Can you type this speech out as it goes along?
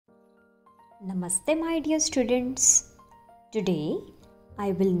Namaste, my dear students. Today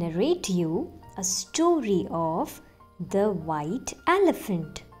I will narrate you a story of the white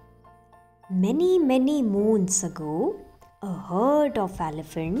elephant. Many moons ago, a herd of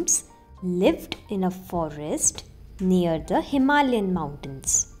elephants lived in a forest near the Himalayan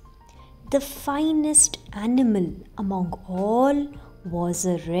mountains. The finest animal among all was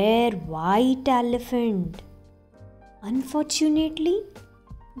a rare white elephant. Unfortunately,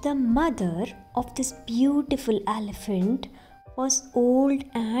 the mother of this beautiful elephant was old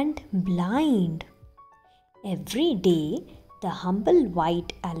and blind. Every day, the humble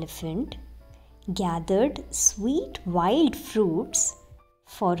white elephant gathered sweet wild fruits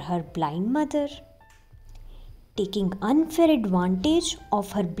for her blind mother. Taking unfair advantage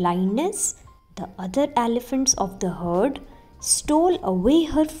of her blindness, the other elephants of the herd stole away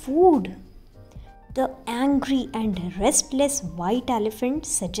her food. The angry and restless white elephant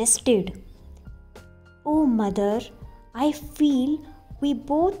suggested, "Oh, mother, I feel we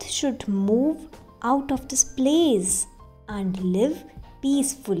both should move out of this place and live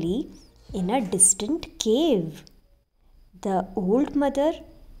peacefully in a distant cave." The old mother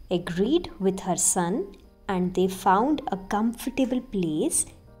agreed with her son and they found a comfortable place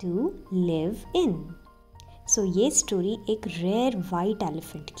to live in. So ये story एक rare white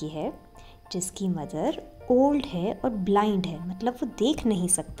elephant की है जिसकी mother old है और blind है, मतलब वो देख नहीं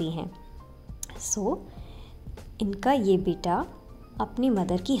सकती हैं। इनका ये बेटा अपनी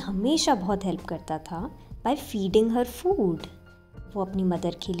मदर की हमेशा बहुत हेल्प करता था बाय फीडिंग हर फूड। वो अपनी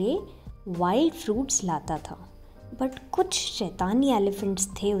मदर के लिए वाइल्ड फ्रूट्स लाता था, बट कुछ शैतानी एलिफेंट्स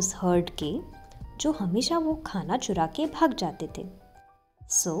थे उस हर्ड के जो हमेशा वो खाना चुरा के भाग जाते थे।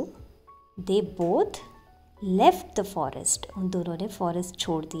 They both left the forest. उन दोनों ने फॉरेस्ट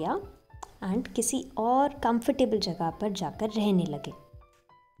छोड़ दिया एंड किसी और कंफर्टेबल जगह पर जाकर रहने लगे।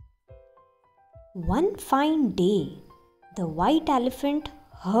 One fine day, the white elephant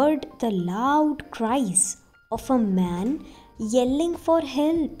heard the loud cries of a man yelling for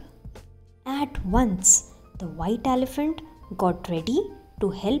help. At once, the white elephant got ready to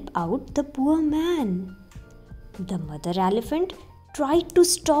help out the poor man. The mother elephant tried to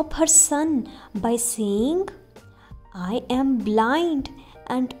stop her son by saying, "I am blind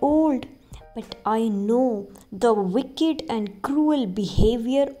and old, but I know the wicked and cruel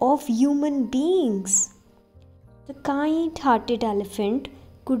behavior of human beings." The kind-hearted elephant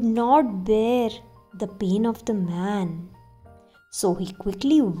could not bear the pain of the man. So he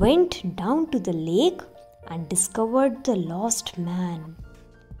quickly went down to the lake and discovered the lost man.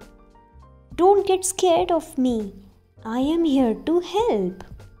 "Don't get scared of me. I am here to help,"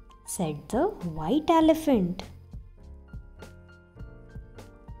 said the white elephant.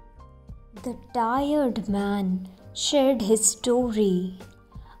 The tired man shared his story.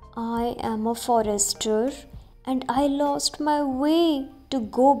 "I am a forester and I lost my way to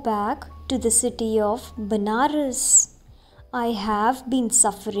go back to the city of Banaras. I have been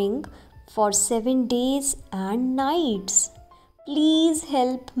suffering for 7 days and nights. Please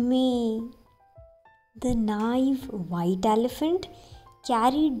help me." The naive white elephant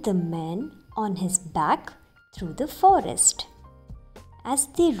carried the man on his back through the forest. As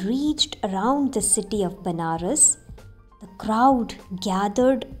they reached around the city of Banaras, the crowd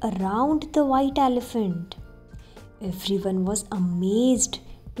gathered around the white elephant. Everyone was amazed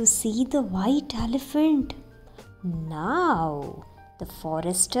to see the white elephant. Now, the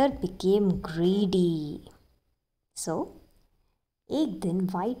forester became greedy. एक दिन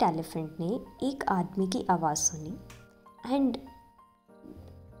white elephant ने एक आदमी की आवाज़ सुनी and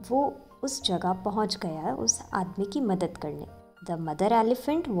वो उस जगह पहुंच गया उस आदमी की मदद करने। The mother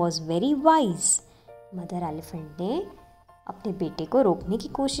elephant was very wise. Mother elephant ने अपने बेटे को रोकने की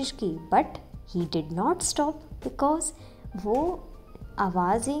कोशिश की, but he did not stop because वो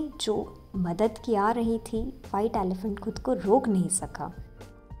आवाज़ें जो मदद की आ रही थी, वाइट एलिफेंट खुद को रोक नहीं सका।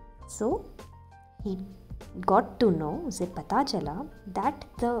 he got to know, उसे पता चला that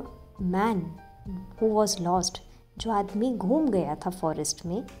the man who was lost, जो आदमी घूम गया था फॉरेस्ट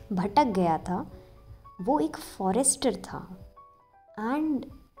में, भटक गया था, वो एक फॉरेस्टर था एंड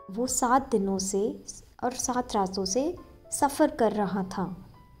वो 7 दिनों से और 7 रातों से सफ़र कर रहा था।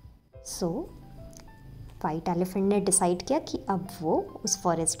 वाइट एलिफेंट ने डिसाइड किया कि अब वो उस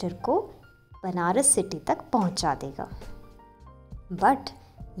फॉरेस्टर को बनारस सिटी तक पहुंचा देगा। बट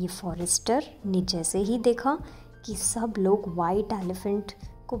ये फॉरेस्टर ने जैसे ही देखा कि सब लोग वाइट एलिफेंट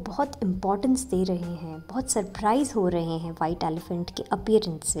को बहुत इम्पोर्टेंस दे रहे हैं, बहुत सरप्राइज़ हो रहे हैं वाइट एलिफेंट के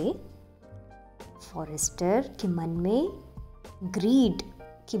अपीयरेंस से, फॉरेस्टर के मन में ग्रीड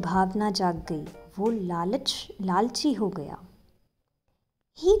की भावना जाग गई। वो लालची हो गया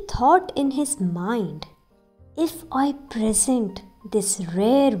He thought in his mind, if I present this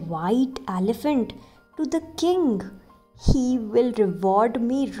rare white elephant to the king, he will reward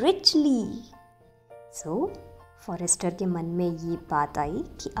me richly. So, forester के मन में ये बात आई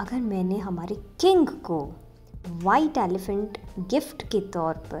कि अगर मैंने हमारे किंग को वाइट एलिफेंट गिफ्ट के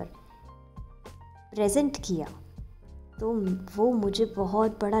तौर पर प्रेजेंट किया तो वो मुझे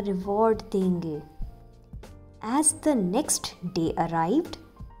बहुत बड़ा रिवॉर्ड देंगे. As the next day arrived,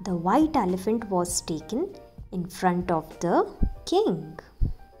 the white elephant was taken in front of the king.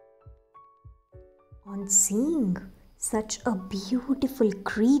 On seeing such a beautiful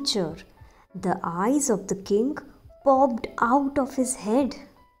creature, the eyes of the king popped out of his head.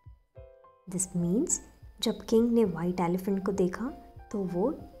 This means जब king ने white elephant को देखा तो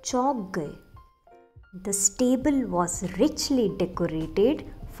वो चौंक गए. The stable was richly decorated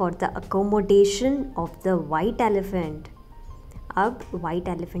for the accommodation of the white elephant. अब white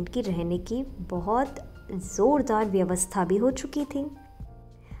elephant की रहने की बहुत ज़ोरदार व्यवस्था भी हो चुकी थी.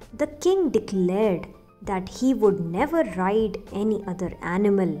 The king declared that he would never ride any other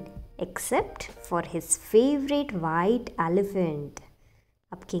animal except for his favorite white elephant.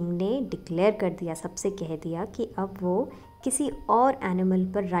 अब किंग ने डिक्लेयर कर दिया, सबसे कह दिया कि अब वो किसी और एनिमल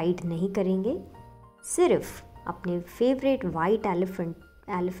पर राइड नहीं करेंगे, सिर्फ अपने फेवरेट वाइट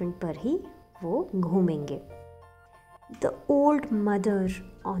एलिफेंट पर ही वो घूमेंगे. The old mother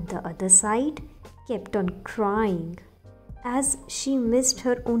on the other side kept on crying as she missed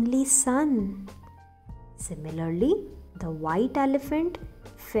her only son. Similarly, the white elephant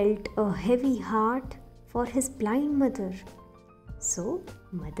felt a heavy heart for his blind mother. So,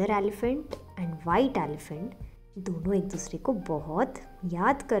 mother elephant and white elephant दोनों एक दूसरे को बहुत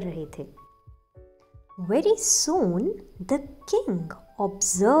याद कर रहे थे. Very soon, the king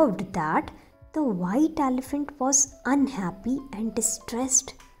observed that the white elephant was unhappy and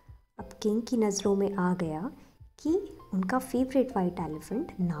distressed. अब किंग की नज़रों में आ गया कि उनका फेवरेट वाइट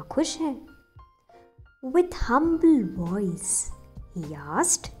एलिफेंट नाखुश है. With humble voice, he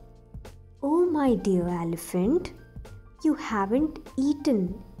asked, "Oh my dear elephant, you haven't eaten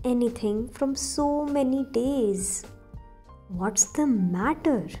anything from so many days. What's the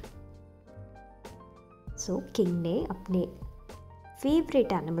matter?" So king ने अपने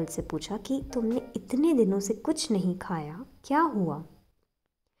फेवरेट एनिमल से पूछा कि तुमने इतने दिनों से कुछ नहीं खाया, क्या हुआ?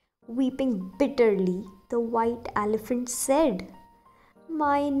 Weeping bitterly, the white elephant said,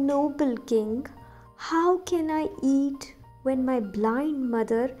 "My noble king, how can I eat when my blind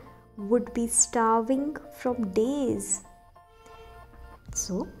mother would be starving from days?"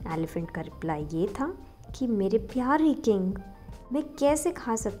 So, elephant का रिप्लाई ये था कि मेरे प्यारे किंग, मैं कैसे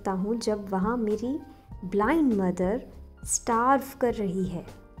खा सकता हूँ जब वहाँ मेरी ब्लाइंड मदर स्टार्व कर रही है,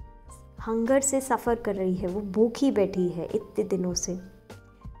 हंगर से सफ़र कर रही है, वो भूखी बैठी है इतने दिनों से.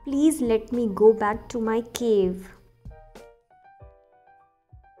 Please let me go back to my cave.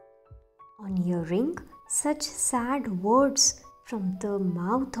 On hearing such sad words from the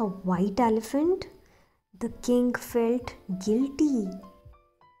mouth of white elephant, the king felt guilty.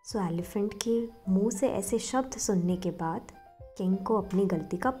 So elephant के मुंह से ऐसे शब्द सुनने के बाद किंग को अपनी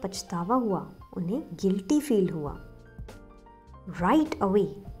गलती का पछतावा हुआ, उन्हें गिल्टी फील हुआ. Right away,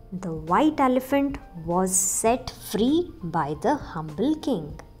 the white elephant was set free by the humble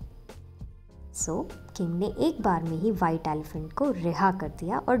king. So, king ने एक बार में ही वाइट एलिफेंट को रिहा कर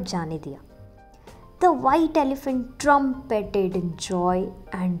दिया और जाने दिया. The white elephant trumpeted in joy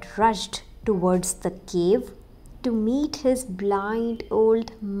and rushed towards the cave to meet his blind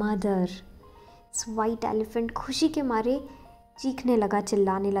old mother. So, white elephant खुशी के मारे चीखने लगा,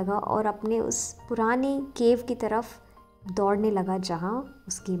 चिल्लाने लगा और अपने उस पुराने केव की तरफ दौड़ने लगा जहाँ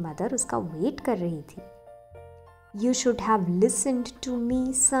उसकी मदर उसका वेट कर रही थी. You should have listened to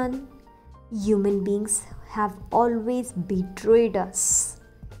me, son. Human beings have always betrayed us.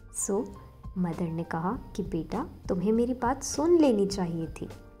 So, mother ने कहा कि बेटा तुम्हें मेरी बात सुन लेनी चाहिए थी.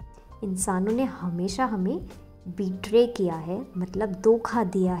 इंसानों ने हमेशा हमें बिट्रे किया है, मतलब धोखा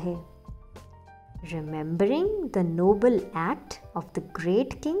दिया है. Remembering the noble act of the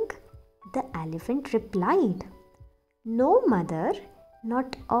great king, the elephant replied, "No, mother,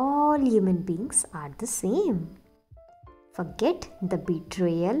 not all human beings are the same. Forget the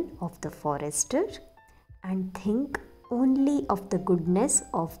betrayal of the forester and think only of the goodness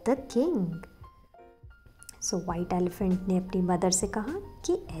of the king." So white elephant ने अपनी mother से कहा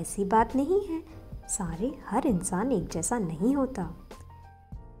कि ऐसी बात नहीं है, हर इंसान एक जैसा नहीं होता.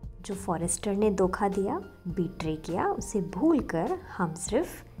 जो फॉरेस्टर ने धोखा दिया, बिट्रे किया, उसे भूलकर हम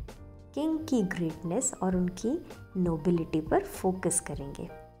सिर्फ किंग की ग्रेटनेस और उनकी नोबिलिटी पर फोकस करेंगे.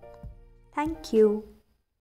 Thank you.